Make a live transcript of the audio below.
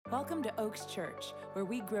Welcome to Oaks Church, where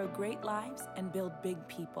we grow great lives and build big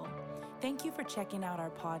people. Thank you for checking out our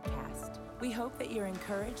podcast. We hope that you're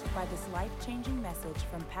encouraged by this life-changing message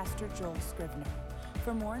from Pastor Joel Scrivener.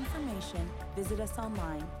 For more information, visit us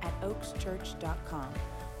online at oakschurch.com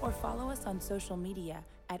or follow us on social media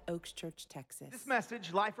at Oaks Church, Texas. This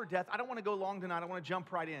message, life or death, I don't want to go long tonight. I want to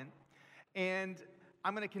jump right in. And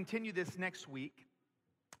I'm going to continue this next week.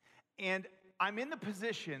 And I'm in the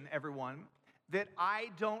position, everyone, that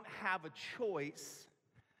I don't have a choice,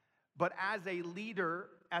 but as a leader,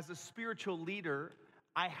 as a spiritual leader,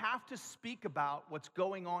 I have to speak about what's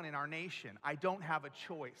going on in our nation. I don't have a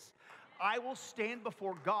choice. I will stand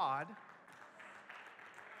before God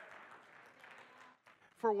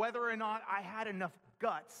for whether or not I had enough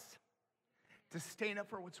guts to stand up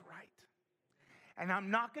for what's right. And I'm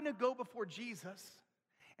not going to go before Jesus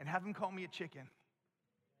and have him call me a chicken.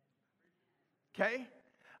 Okay?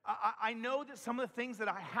 I know that some of the things that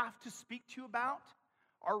I have to speak to you about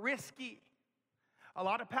are risky. A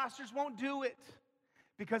lot of pastors won't do it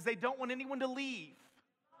because they don't want anyone to leave.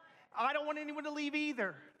 I don't want anyone to leave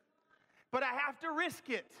either. But I have to risk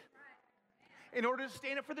it in order to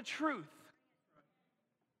stand up for the truth.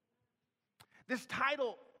 This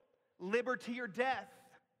title, Liberty or Death,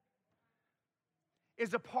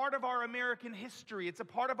 is a part of our American history. It's a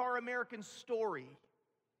part of our American story.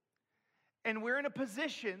 And we're in a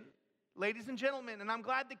position, ladies and gentlemen, and I'm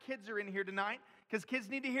glad the kids are in here tonight because kids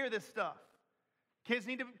need to hear this stuff. Kids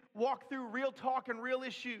need to walk through real talk and real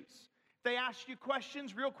issues. If they ask you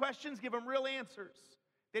questions, real questions, give them real answers.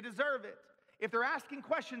 They deserve it. If they're asking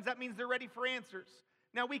questions, that means they're ready for answers.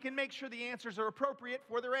 Now, we can make sure the answers are appropriate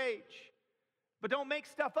for their age. But don't make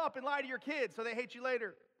stuff up and lie to your kids so they hate you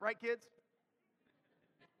later. Right, kids?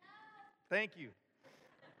 Thank you.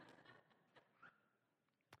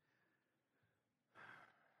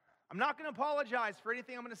 I'm not going to apologize for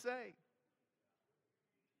anything I'm going to say.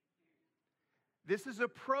 This is a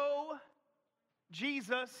pro-Jesus,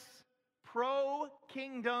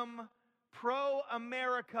 pro-kingdom,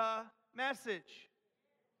 pro-America message.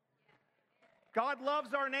 God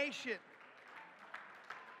loves our nation.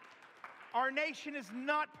 Our nation is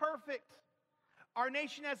not perfect. Our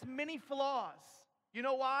nation has many flaws. You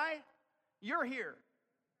know why? You're here.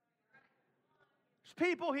 There's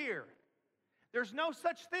people here. There's no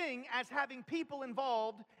such thing as having people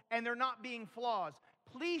involved and there not being flaws.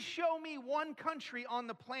 Please show me one country on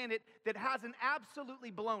the planet that hasn't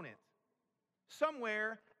absolutely blown it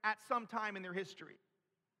somewhere at some time in their history.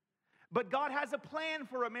 But God has a plan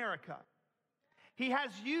for America. He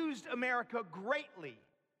has used America greatly.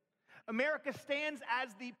 America stands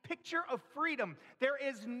as the picture of freedom. There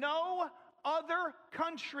is no other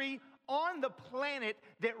country on the planet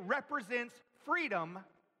that represents freedom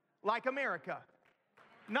like America.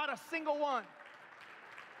 Not a single one.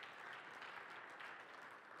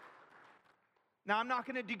 Now, I'm not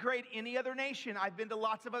going to degrade any other nation. I've been to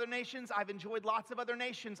lots of other nations. I've enjoyed lots of other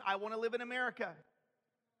nations. I want to live in America.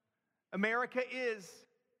 America is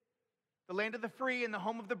the land of the free and the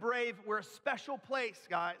home of the brave. We're a special place,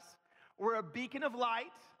 guys. We're a beacon of light.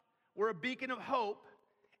 We're a beacon of hope.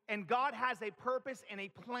 And God has a purpose and a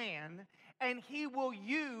plan, and He will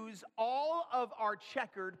use all of our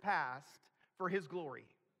checkered past for His glory.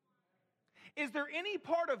 Is there any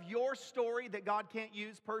part of your story that God can't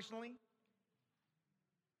use personally?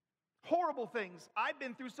 Horrible things. I've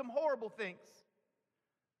been through some horrible things.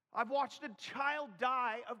 I've watched a child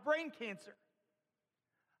die of brain cancer.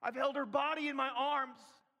 I've held her body in my arms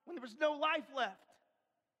when there was no life left.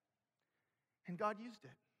 And God used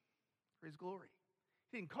it for His glory.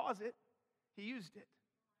 He didn't cause it. He used it.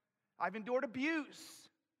 I've endured abuse,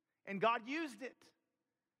 and God used it.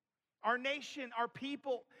 Our nation, our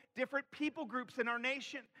people, different people groups in our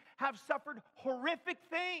nation have suffered horrific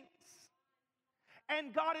things,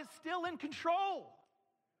 and God is still in control.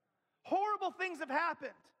 Horrible things have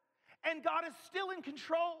happened, and God is still in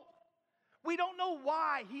control. We don't know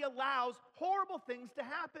why He allows horrible things to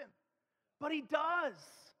happen, but He does.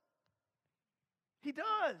 He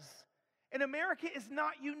does. And America is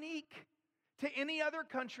not unique to any other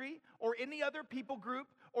country or any other people group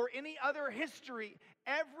or any other history.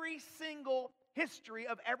 Every single history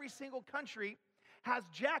of every single country has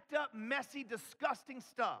jacked up, messy, disgusting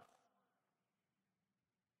stuff.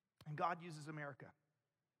 And God uses America.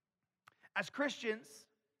 As Christians,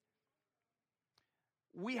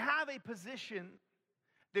 we have a position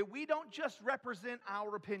that we don't just represent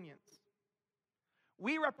our opinions.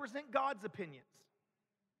 We represent God's opinions.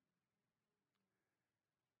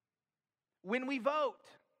 When we vote,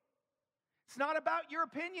 it's not about your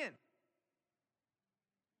opinion.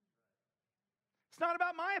 It's not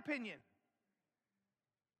about my opinion.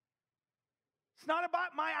 It's not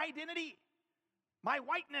about my identity, my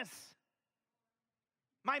whiteness,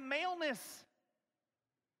 my maleness,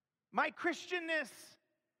 my Christianness.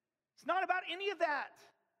 It's not about any of that.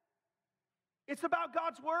 It's about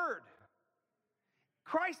God's word.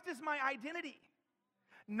 Christ is my identity.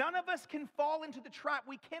 None of us can fall into the trap.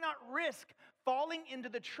 We cannot risk falling into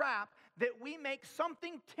the trap that we make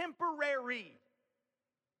something temporary,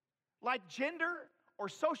 like gender or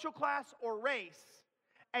social class or race,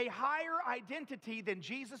 a higher identity than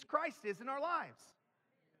Jesus Christ is in our lives.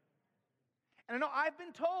 And I know I've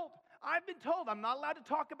been told I'm not allowed to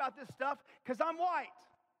talk about this stuff because I'm white.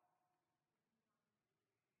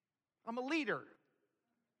 I'm a leader.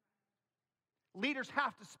 Leaders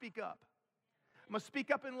have to speak up. I'm going to speak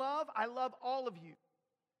up in love. I love all of you.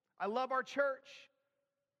 I love our church.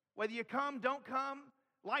 Whether you come, don't come,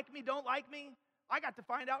 like me, don't like me. I got to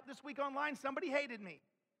find out this week online somebody hated me.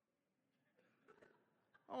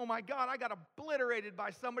 Oh my God, I got obliterated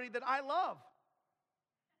by somebody that I love.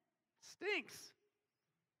 Stinks.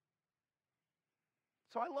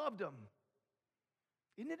 So I loved them.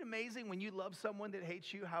 Isn't it amazing when you love someone that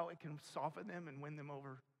hates you, how it can soften them and win them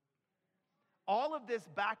over? All of this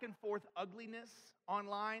back and forth ugliness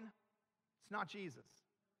online, it's not Jesus.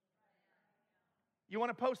 You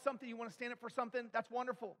want to post something, you want to stand up for something, that's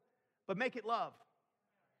wonderful. But make it love.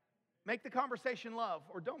 Make the conversation love,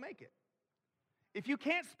 or don't make it. If you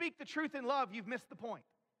can't speak the truth in love, you've missed the point.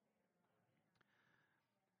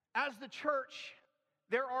 As the church,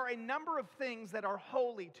 there are a number of things that are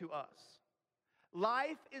holy to us.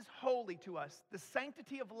 Life is holy to us. The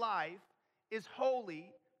sanctity of life is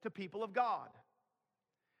holy to people of God.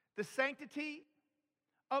 The sanctity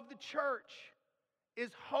of the church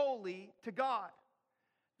is holy to God.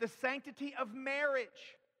 The sanctity of marriage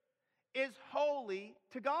is holy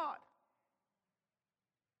to God.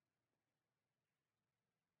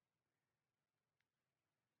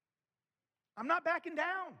 I'm not backing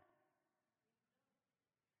down.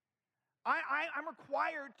 I'm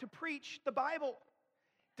required to preach the Bible.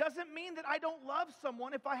 Doesn't mean that I don't love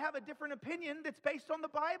someone if I have a different opinion that's based on the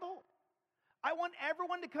Bible. I want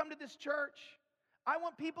everyone to come to this church. I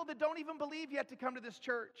want people that don't even believe yet to come to this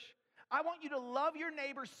church. I want you to love your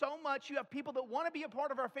neighbor so much. You have people that want to be a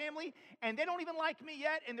part of our family, and they don't even like me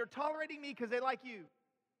yet, and they're tolerating me because they like you.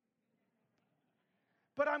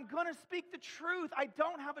 But I'm going to speak the truth. I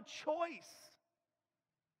don't have a choice.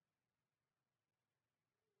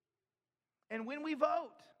 And when we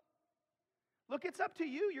vote, look, it's up to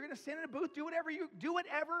you. You're going to stand in a booth, do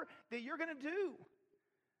whatever that you're going to do.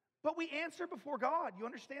 But we answer before God. You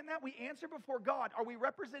understand that? We answer before God. Are we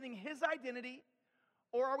representing His identity,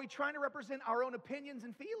 or are we trying to represent our own opinions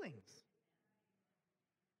and feelings?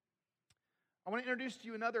 I want to introduce to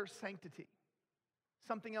you another sanctity,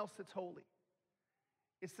 something else that's holy.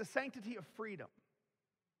 It's the sanctity of freedom.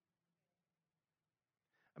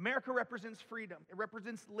 America represents freedom. It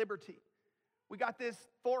represents liberty. We got this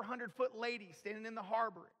 400-foot lady standing in the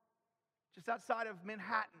harbor just outside of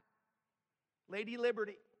Manhattan. Lady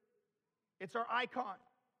Liberty. It's our icon.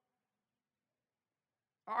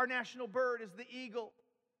 Our national bird is the eagle.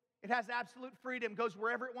 It has absolute freedom, goes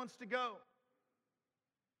wherever it wants to go.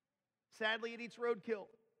 Sadly, it eats roadkill.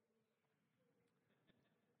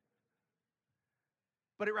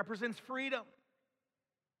 But it represents freedom.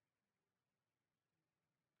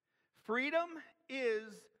 Freedom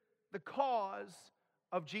is the cause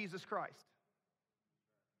of Jesus Christ.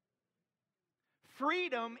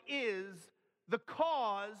 Freedom is the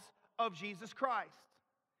cause of Jesus Christ.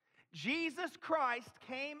 Jesus Christ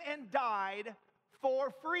came and died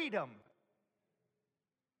for freedom.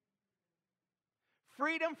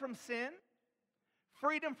 Freedom from sin,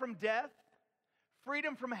 freedom from death,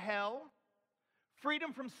 freedom from hell,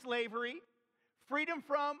 freedom from slavery, freedom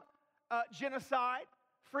from genocide,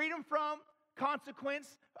 freedom from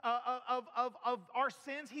consequence of our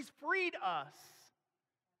sins. He's freed us.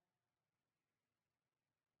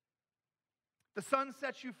 The Son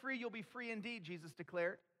sets you free, you'll be free indeed, Jesus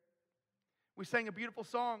declared. We sang a beautiful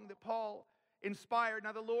song that Paul inspired.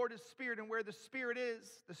 Now the Lord is Spirit, and where the Spirit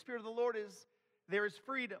of the Lord is, there is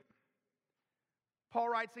freedom. Paul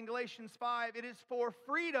writes in Galatians 5, it is for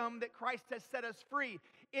freedom that Christ has set us free.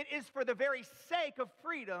 It is for the very sake of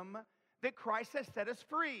freedom that Christ has set us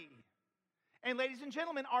free. And ladies and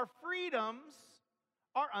gentlemen, our freedoms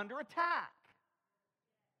are under attack.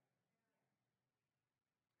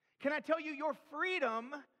 Can I tell you, your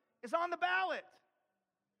freedom is on the ballot.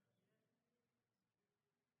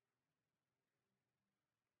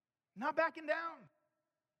 Not backing down.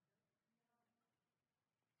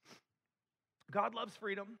 God loves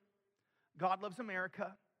freedom. God loves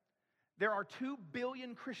America. There are 2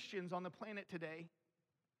 billion Christians on the planet today.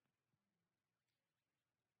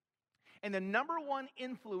 And the number one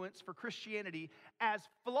influence for Christianity, as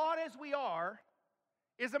flawed as we are,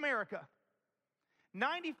 is America.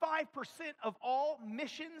 95% of all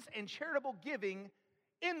missions and charitable giving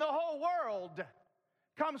in the whole world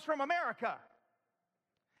comes from America.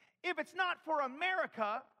 If it's not for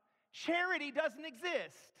America, charity doesn't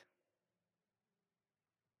exist.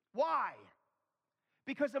 Why?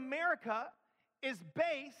 Because America is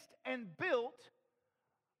based and built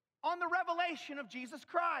on the revelation of Jesus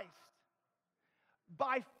Christ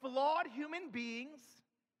by flawed human beings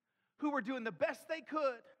who were doing the best they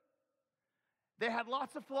could. They had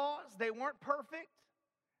lots of flaws. They weren't perfect.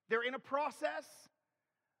 They're in a process.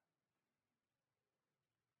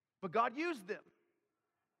 But God used them.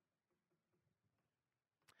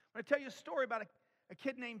 I'm going to tell you a story about a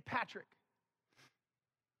kid named Patrick.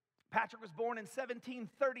 Patrick was born in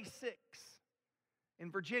 1736 in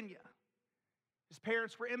Virginia. His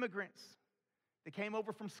parents were immigrants. They came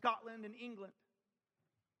over from Scotland and England.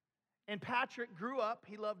 And Patrick grew up.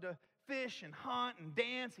 He loved to fish and hunt and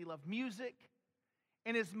dance. He loved music.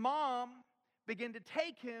 And his mom began to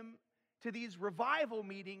take him to these revival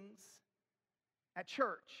meetings at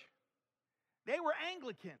church. They were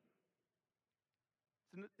Anglican.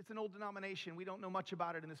 It's an old denomination. We don't know much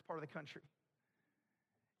about it in this part of the country.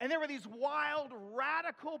 And there were these wild,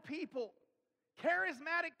 radical people,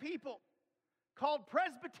 charismatic people called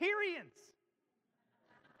Presbyterians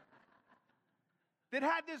that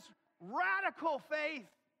had this radical faith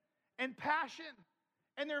and passion,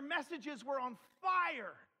 and their messages were on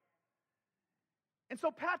fire. And so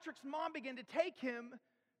Patrick's mom began to take him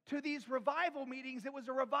to these revival meetings. It was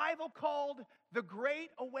a revival called the Great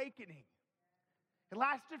Awakening. It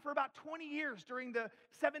lasted for about 20 years during the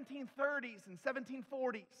 1730s and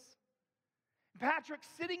 1740s. Patrick,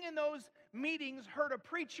 sitting in those meetings, heard a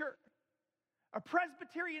preacher, a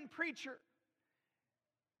Presbyterian preacher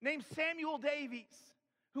named Samuel Davies,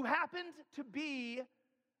 who happened to be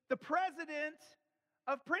the president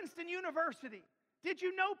of Princeton University. Did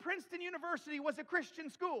you know Princeton University was a Christian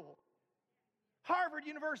school? Harvard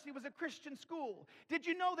University was a Christian school. Did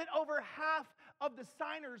you know that over half of the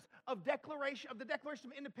signers of the Declaration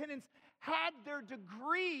of Independence had their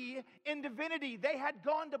degree in divinity? They had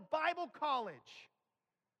gone to Bible college.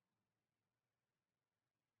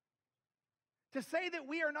 To say that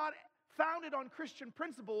we are not founded on Christian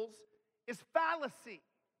principles is fallacy.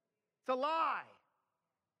 It's a lie.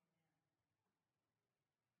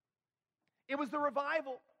 It was the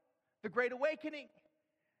revival, the Great Awakening,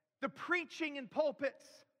 the preaching in pulpits,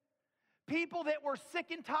 people that were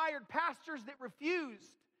sick and tired, pastors that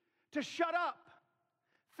refused to shut up,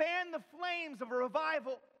 fan the flames of a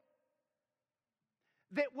revival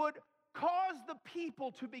that would cause the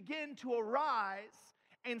people to begin to arise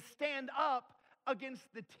and stand up against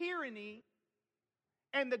the tyranny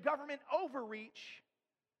and the government overreach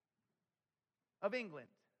of England.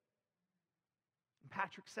 And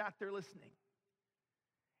Patrick sat there listening.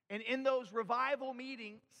 And in those revival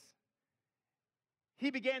meetings, he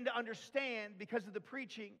began to understand, because of the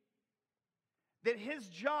preaching, that his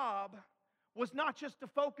job was not just to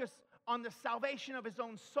focus on the salvation of his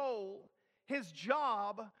own soul. His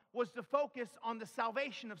job was to focus on the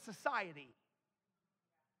salvation of society.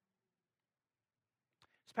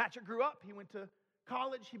 As Patrick grew up, he went to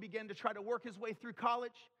college. He began to try to work his way through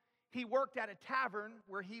college. He worked at a tavern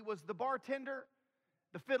where he was the bartender,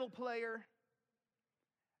 the fiddle player,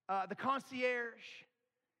 the concierge.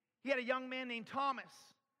 He had a young man named Thomas.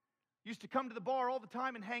 Used to come to the bar all the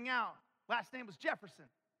time and hang out. Last name was Jefferson.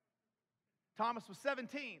 Thomas was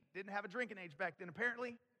 17. Didn't have a drinking age back then,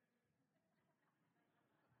 apparently.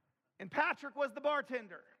 And Patrick was the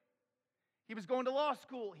bartender. He was going to law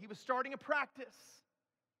school. He was starting a practice.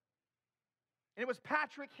 And it was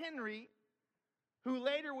Patrick Henry who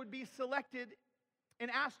later would be selected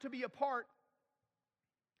and asked to be a part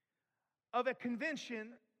of a convention,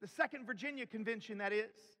 the Second Virginia Convention, that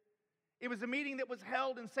is. It was a meeting that was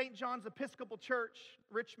held in St. John's Episcopal Church,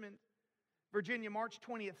 Richmond, Virginia, March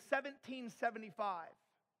 20th, 1775.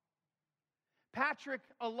 Patrick,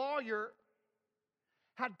 a lawyer,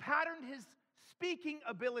 had patterned his speaking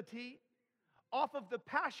ability off of the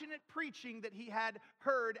passionate preaching that he had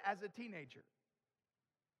heard as a teenager,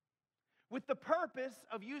 with the purpose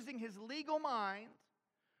of using his legal mind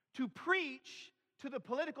to preach to the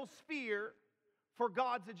political sphere for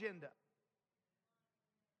God's agenda.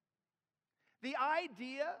 The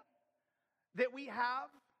idea that we have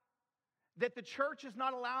that the church is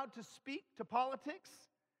not allowed to speak to politics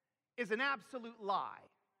is an absolute lie.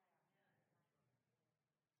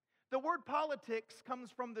 The word politics comes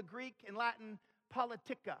from the Greek and Latin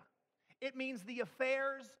politica. It means the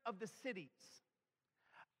affairs of the cities.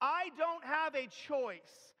 I don't have a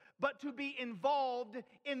choice but to be involved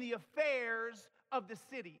in the affairs of the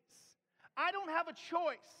cities. I don't have a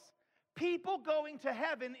choice. People going to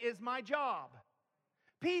heaven is my job.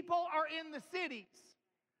 People are in the cities.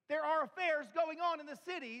 There are affairs going on in the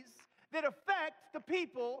cities that affect the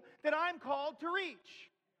people that I'm called to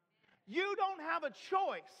reach. You don't have a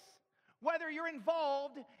choice whether you're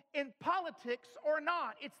involved in politics or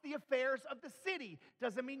not. It's the affairs of the city.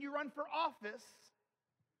 Doesn't mean you run for office,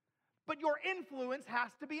 but your influence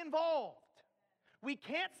has to be involved. We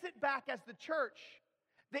can't sit back as the church.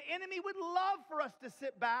 The enemy would love for us to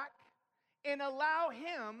sit back and allow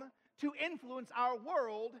him to influence our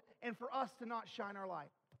world and for us to not shine our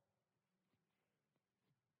light.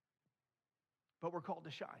 But we're called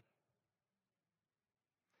to shine.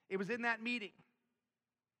 It was in that meeting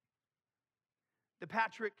that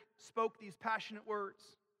Patrick spoke these passionate words.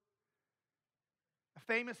 A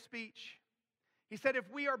famous speech. He said, if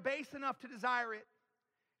we are base enough to desire it,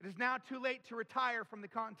 it is now too late to retire from the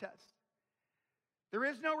contest. There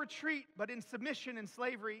is no retreat but in submission and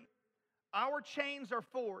slavery. Our chains are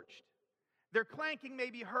forged. Their clanking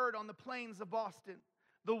may be heard on the plains of Boston.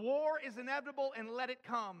 The war is inevitable and let it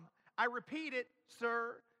come. I repeat it,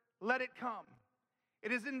 sir, let it come.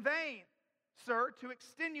 It is in vain, sir, to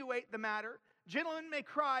extenuate the matter. Gentlemen may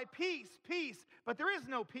cry, peace, peace, but there is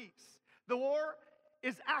no peace. The war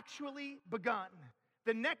is actually begun.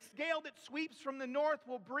 The next gale that sweeps from the north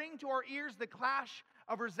will bring to our ears the clash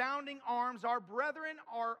of resounding arms. Our brethren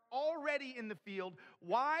are already in the field.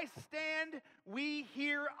 Why stand we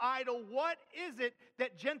here idle? What is it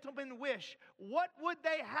that gentlemen wish? What would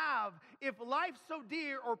they have if life so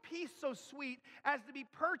dear or peace so sweet as to be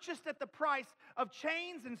purchased at the price of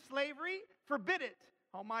chains and slavery? Forbid it,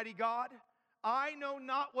 Almighty God. I know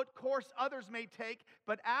not what course others may take,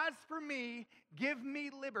 but as for me, give me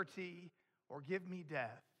liberty or give me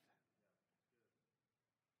death.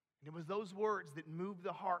 And it was those words that moved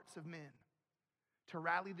the hearts of men to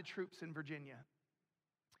rally the troops in Virginia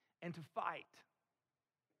and to fight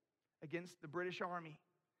against the British Army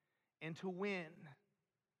and to win,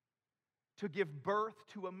 to give birth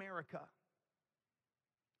to America.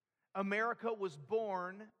 America was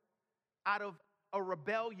born out of a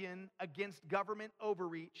rebellion against government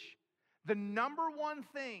overreach. The number one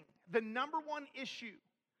thing, the number one issue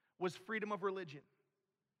was freedom of religion.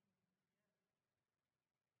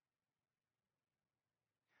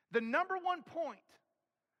 The number one point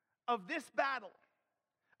of this battle,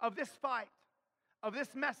 of this fight, of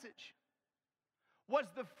this message was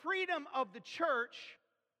the freedom of the church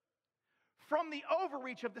from the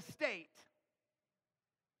overreach of the state,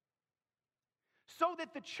 so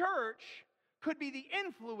that the church could be the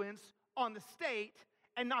influence on the state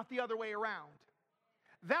and not the other way around.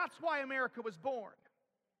 That's why America was born.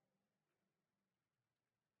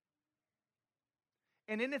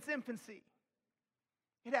 And in its infancy,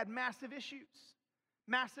 it had massive issues,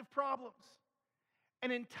 massive problems.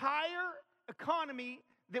 An entire economy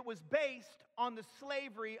that was based on the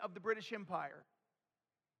slavery of the British Empire.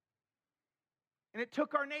 And it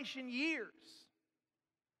took our nation years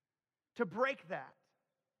to break that.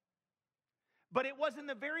 But it was in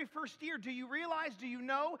the very first year. Do you realize, do you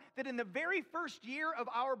know that in the very first year of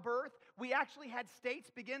our birth, we actually had states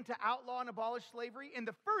begin to outlaw and abolish slavery? In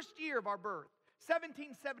the first year of our birth,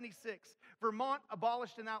 1776, Vermont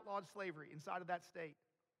abolished and outlawed slavery inside of that state.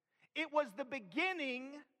 It was the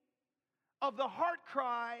beginning of the heart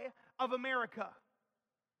cry of America.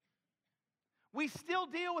 We still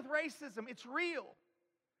deal with racism. It's real.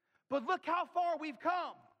 But look how far we've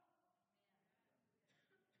come.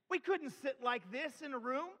 We couldn't sit like this in a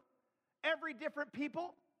room, every different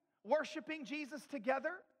people worshiping Jesus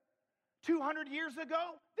together 200 years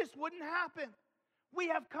ago. This wouldn't happen. We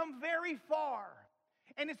have come very far,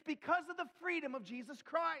 and it's because of the freedom of Jesus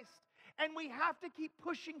Christ. And we have to keep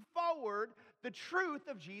pushing forward the truth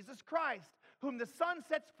of Jesus Christ. Whom the Son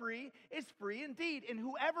sets free is free indeed. And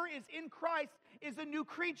whoever is in Christ is a new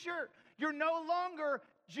creature. You're no longer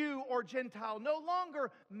Jew or Gentile, no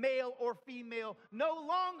longer male or female, no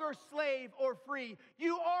longer slave or free.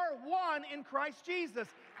 You are one in Christ Jesus.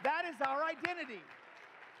 That is our identity.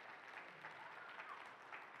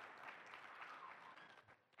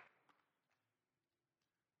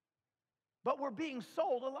 But we're being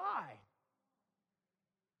sold a lie.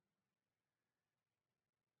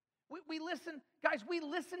 We listen, guys, we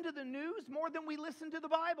listen to the news more than we listen to the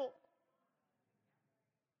Bible.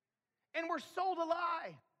 And we're sold a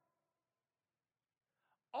lie.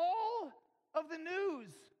 All of the news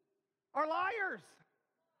are liars.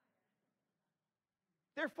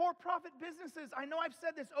 They're for-profit businesses. I know I've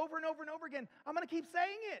said this over and over and over again. I'm going to keep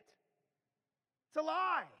saying it. It's a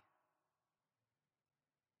lie.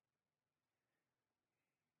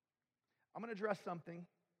 I'm going to address something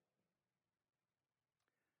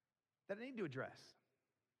that I need to address,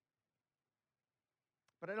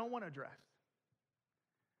 but I don't want to address.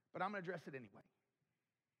 But I'm going to address it anyway.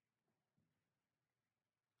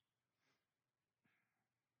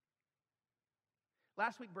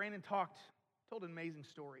 Last week, Brandon told an amazing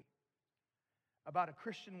story about a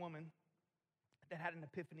Christian woman that had an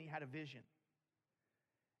epiphany, had a vision.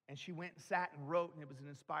 And she went and sat and wrote, and it was an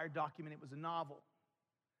inspired document. It was a novel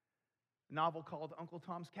called Uncle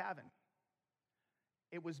Tom's Cabin.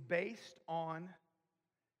 It was based on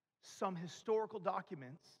some historical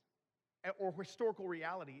documents or historical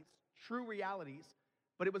realities, true realities,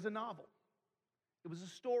 but it was a novel. It was a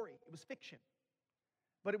story. It was fiction.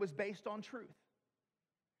 But it was based on truth.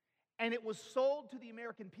 And it was sold to the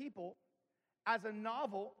American people as a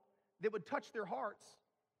novel that would touch their hearts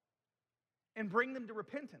and bring them to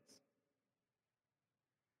repentance.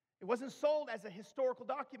 It wasn't sold as a historical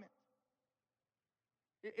document.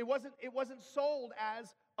 It wasn't sold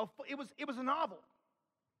as it was a novel.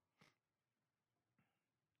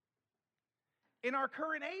 In our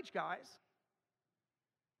current age, guys,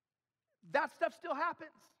 that stuff still happens.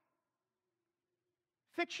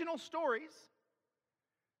 Fictional stories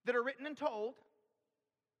that are written and told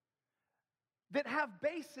that have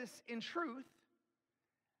basis in truth,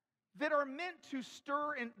 that are meant to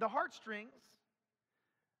stir in the heartstrings,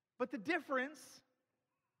 but the difference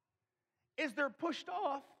is they're pushed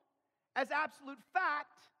off as absolute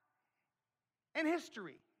fact and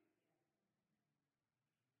history.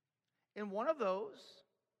 And one of those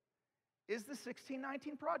is the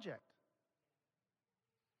 1619 Project.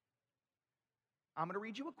 I'm going to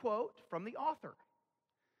read you a quote from the author,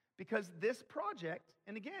 because this project,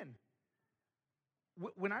 and again,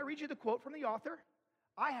 when I read you the quote from the author,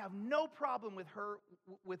 I have no problem with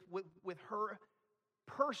her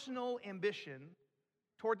personal ambition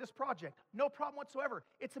toward this project. No problem whatsoever.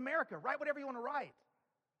 It's America. Write whatever you want to write.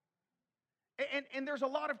 And there's a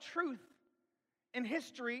lot of truth in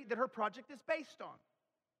history that her project is based on.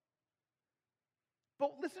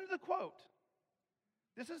 But listen to the quote.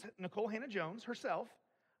 This is Nicole Hannah-Jones herself.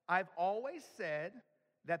 I've always said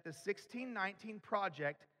that the 1619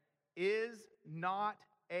 Project is not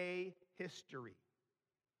a history.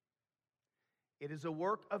 It is a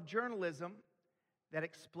work of journalism that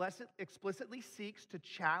explicitly seeks to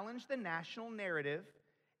challenge the national narrative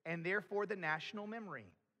and therefore the national memory.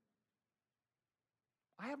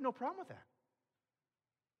 I have no problem with that.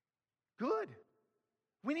 Good.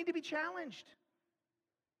 We need to be challenged.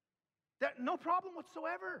 No problem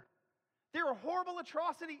whatsoever. There are horrible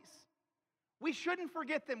atrocities. We shouldn't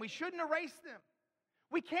forget them. We shouldn't erase them.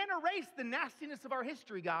 We can't erase the nastiness of our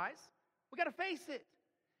history, guys. We got to face it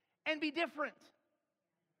and be different.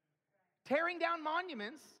 Tearing down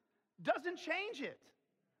monuments doesn't change it.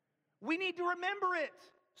 We need to remember it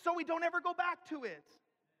so we don't ever go back to it.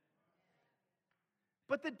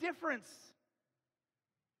 But the difference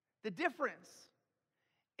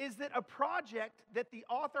is that a project that the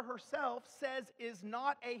author herself says is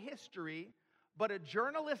not a history, but a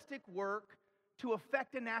journalistic work to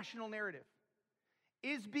affect a national narrative,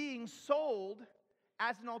 is being sold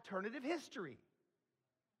as an alternative history.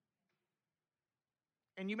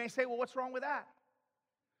 And you may say, well, what's wrong with that?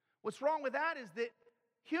 What's wrong with that is that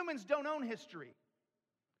humans don't own history.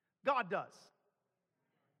 God does.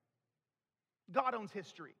 God owns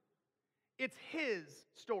history. It's His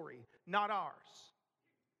story, not ours.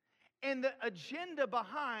 And the agenda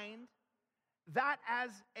behind that as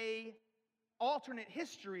an alternate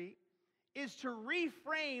history is to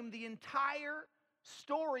reframe the entire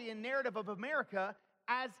story and narrative of America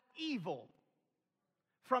as evil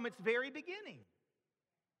from its very beginning.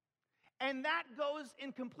 And that goes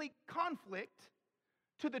in complete conflict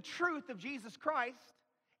to the truth of Jesus Christ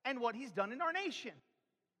and what He's done in our nation.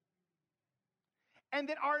 And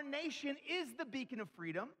that our nation is the beacon of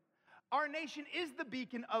freedom. Our nation is the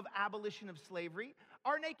beacon of abolition of slavery.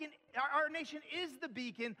 Our nation is the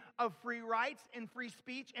beacon of free rights and free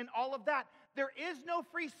speech and all of that. There is no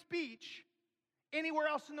free speech anywhere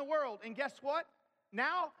else in the world. And guess what?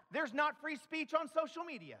 Now, there's not free speech on social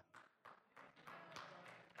media.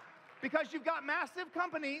 Because you've got massive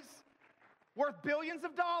companies worth billions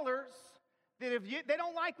of dollars that if they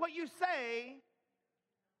don't like what you say,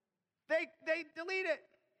 they delete it.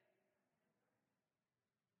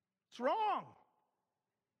 It's wrong.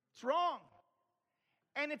 It's wrong.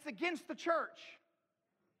 And it's against the church.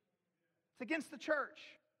 It's against the church.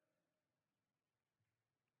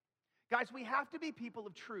 Guys, we have to be people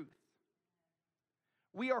of truth.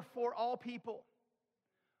 We are for all people.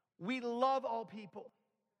 We love all people.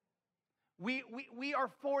 We are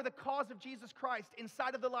for the cause of Jesus Christ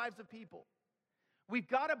inside of the lives of people. We've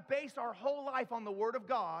got to base our whole life on the Word of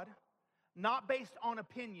God, not based on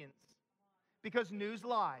opinions, because news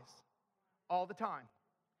lies all the time.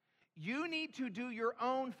 You need to do your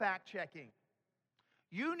own fact checking.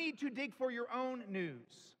 You need to dig for your own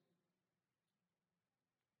news.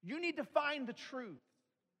 You need to find the truth.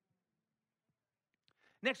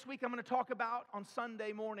 Next week, I'm going to talk about, on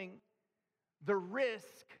Sunday morning, the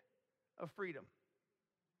risk of freedom.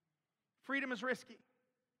 Freedom is risky.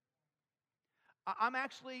 I'm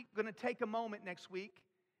actually going to take a moment next week,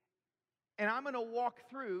 and I'm going to walk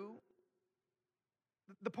through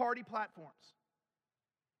the party platforms.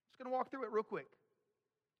 Just going to walk through it real quick.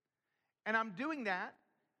 And I'm doing that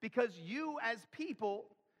because you as people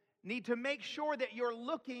need to make sure that you're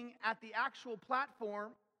looking at the actual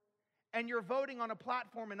platform and you're voting on a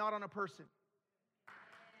platform and not on a person.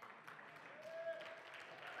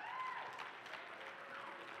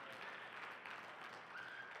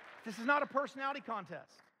 This is not a personality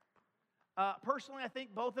contest. Personally, I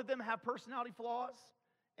think both of them have personality flaws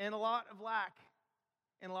and a lot of lack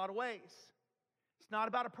in a lot of ways. It's not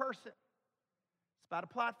about a person. It's about a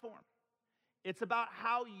platform. It's about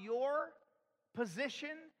how your position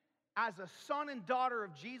as a son and daughter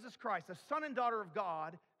of Jesus Christ, a son and daughter of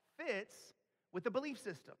God, fits with the belief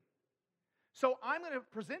system. So I'm going to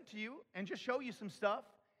present to you and just show you some stuff,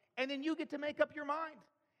 and then you get to make up your mind.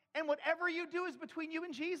 And whatever you do is between you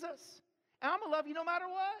and Jesus. And I'm going to love you no matter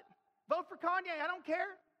what. Vote for Kanye, I don't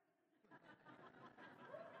care.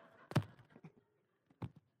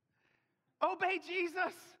 Obey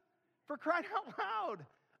Jesus, for crying out loud.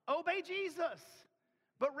 Obey Jesus.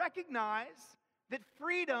 But recognize that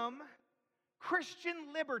freedom, Christian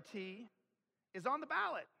liberty, is on the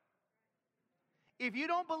ballot. If you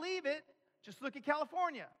don't believe it, just look at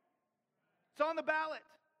California. It's on the ballot.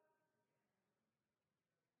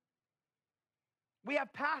 We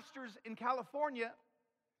have pastors in California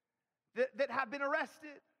that have been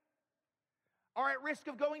arrested, are at risk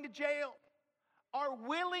of going to jail, are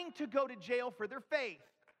willing to go to jail for their faith.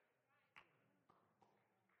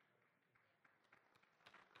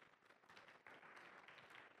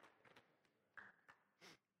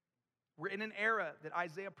 We're in an era that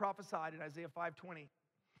Isaiah prophesied in Isaiah 5:20.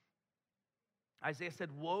 Isaiah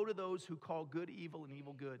said, "Woe to those who call good evil and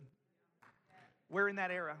evil good." We're in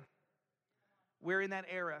that era. We're in that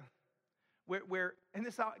era where and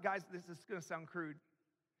this, guys, this is going to sound crude,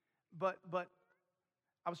 but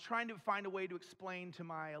I was trying to find a way to explain to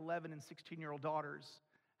my 11 and 16-year-old daughters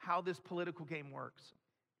how this political game works.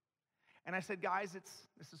 And I said, guys,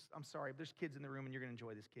 I'm sorry, there's kids in the room and you're going to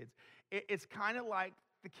enjoy this, kids. It's kind of like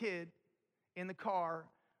the kid in the car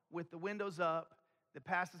with the windows up that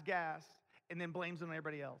passes gas and then blames it on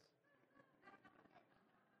everybody else.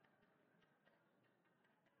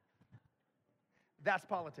 That's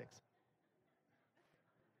politics.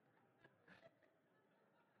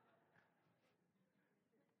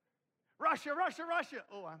 Russia, Russia, Russia.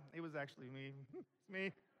 Oh, it was actually me. It's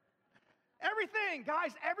me. Everything,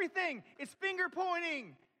 guys, everything is finger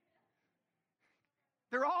pointing.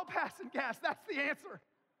 They're all passing gas. That's the answer.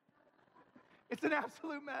 It's an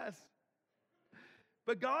absolute mess.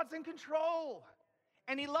 But God's in control,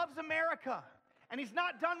 and He loves America, and He's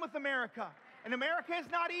not done with America. And America is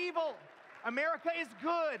not evil. America is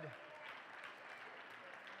good.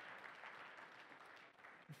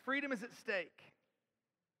 Freedom is at stake.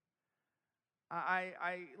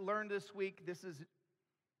 I learned this week, this is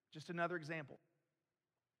just another example.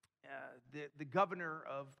 The governor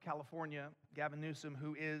of California, Gavin Newsom,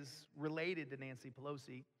 who is related to Nancy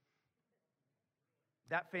Pelosi,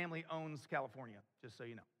 that family owns California, just so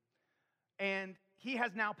you know. And he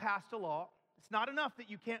has now passed a law. It's not enough that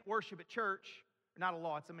you can't worship at church. Not a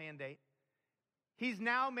law, it's a mandate. He's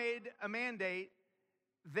now made a mandate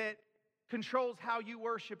that controls how you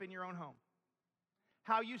worship in your own home,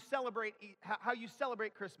 how you celebrate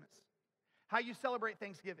Christmas, how you celebrate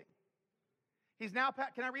Thanksgiving. He's now,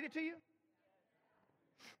 can I read it to you?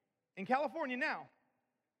 In California now,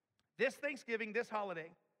 this Thanksgiving, this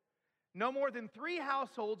holiday, no more than 3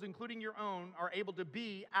 households, including your own, are able to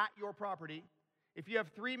be at your property. If you have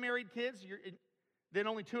 3 married kids, then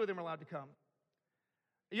only 2 of them are allowed to come.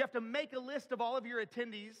 You have to make a list of all of your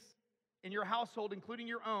attendees in your household, including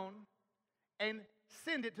your own, and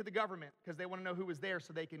send it to the government because they want to know who was there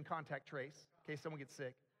so they can contact trace in case someone gets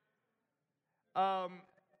sick.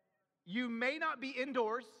 You may not be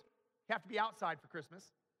indoors. You have to be outside for Christmas.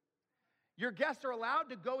 Your guests are allowed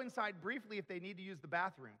to go inside briefly if they need to use the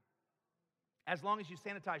bathroom. as long as you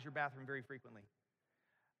sanitize your bathroom very frequently.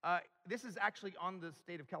 This is actually on the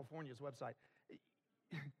state of California's website.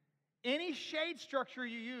 Any shade structure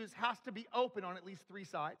you use has to be open on at least 3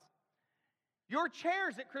 sides. Your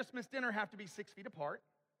chairs at Christmas dinner have to be 6 feet apart.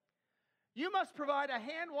 You must provide a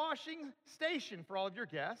hand-washing station for all of your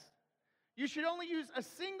guests. You should only use a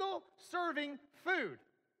single serving food.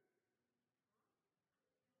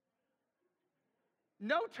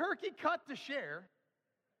 No turkey cut to share.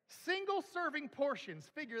 Single serving portions,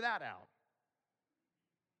 figure that out.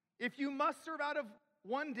 If you must serve out of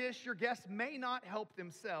one dish, your guests may not help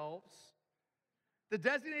themselves. The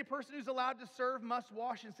designated person who's allowed to serve must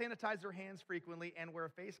wash and sanitize their hands frequently and wear a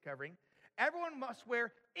face covering. Everyone must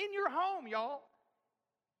wear in your home, y'all.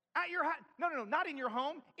 At your house. No, not in your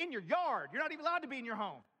home, in your yard. You're not even allowed to be in your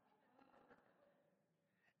home.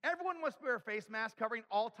 Everyone must wear a face mask covering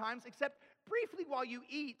all times except briefly while you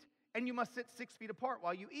eat, and you must sit 6 feet apart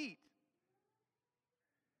while you eat.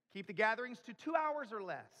 Keep the gatherings to 2 hours or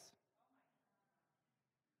less.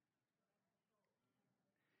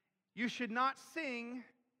 You should not sing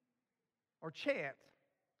or chant.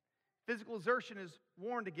 Physical exertion is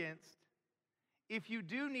warned against. If you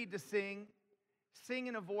do need to sing, sing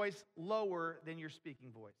in a voice lower than your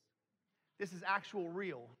speaking voice. This is actual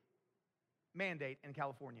real mandate in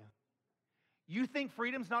California. You think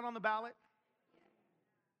freedom's not on the ballot?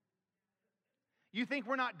 You think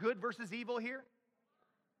we're not good versus evil here?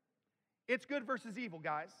 It's good versus evil,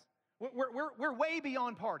 guys. We're way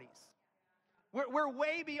beyond parties. We're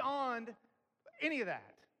way beyond any of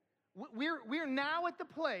that. We're now at the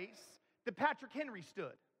place that Patrick Henry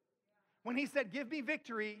stood when he said, give me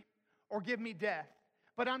victory or give me death,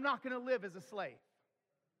 but I'm not going to live as a slave.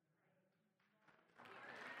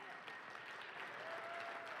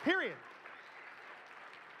 Period.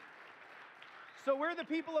 So we're the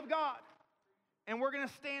people of God, and we're going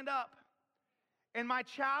to stand up. And my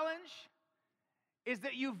challenge is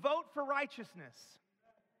that you vote for righteousness,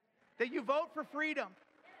 that you vote for freedom,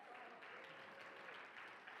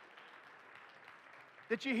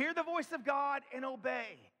 that you hear the voice of God and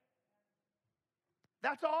obey.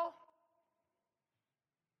 That's all.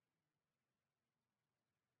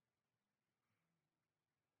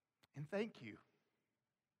 And thank you.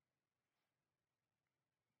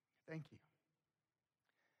 Thank you.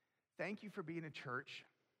 Thank you for being a church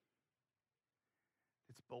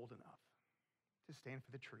that's bold enough to stand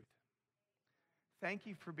for the truth. Thank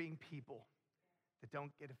you for being people that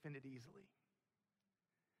don't get offended easily.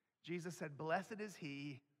 Jesus said, blessed is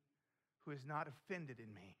he who is not offended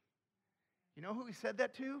in me. You know who he said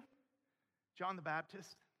that to? John the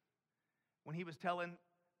Baptist. When he was telling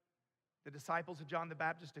the disciples of John the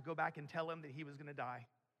Baptist to go back and tell him that he was going to die,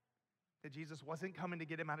 that Jesus wasn't coming to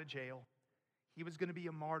get him out of jail. He was going to be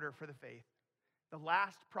a martyr for the faith, the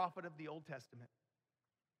last prophet of the Old Testament.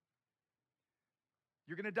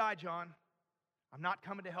 You're going to die, John. I'm not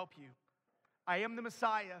coming to help you. I am the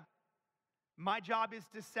Messiah. My job is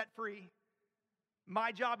to set free.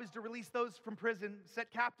 My job is to release those from prison,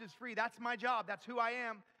 set captives free. That's my job. That's who I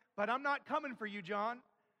am. But I'm not coming for you, John.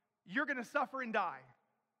 You're going to suffer and die.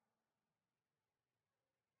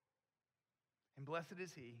 And blessed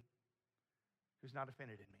is he who's not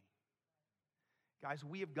offended in me. Guys,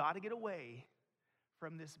 we have got to get away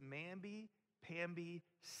from this mamby-pamby,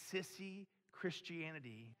 sissy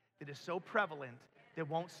Christianity that is so prevalent that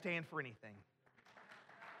won't stand for anything.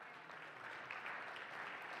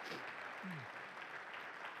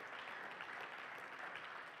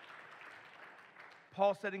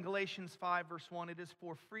 Paul said in Galatians 5, verse 1, it is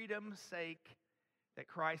for freedom's sake that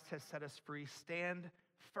Christ has set us free. Stand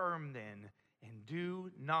firm then, and do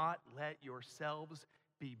not let yourselves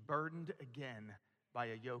be burdened again by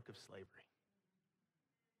a yoke of slavery.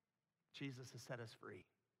 Jesus has set us free.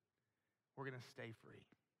 We're going to stay free.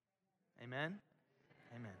 Amen?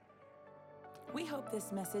 Amen. We hope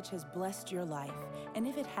this message has blessed your life, and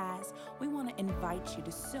if it has, we want to invite you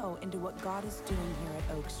to sow into what God is doing here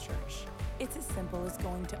at Oaks Church. It's as simple as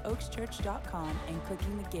going to oakschurch.com and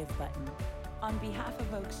clicking the Give button. On behalf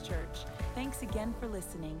of Oaks Church, thanks again for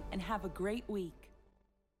listening, and have a great week.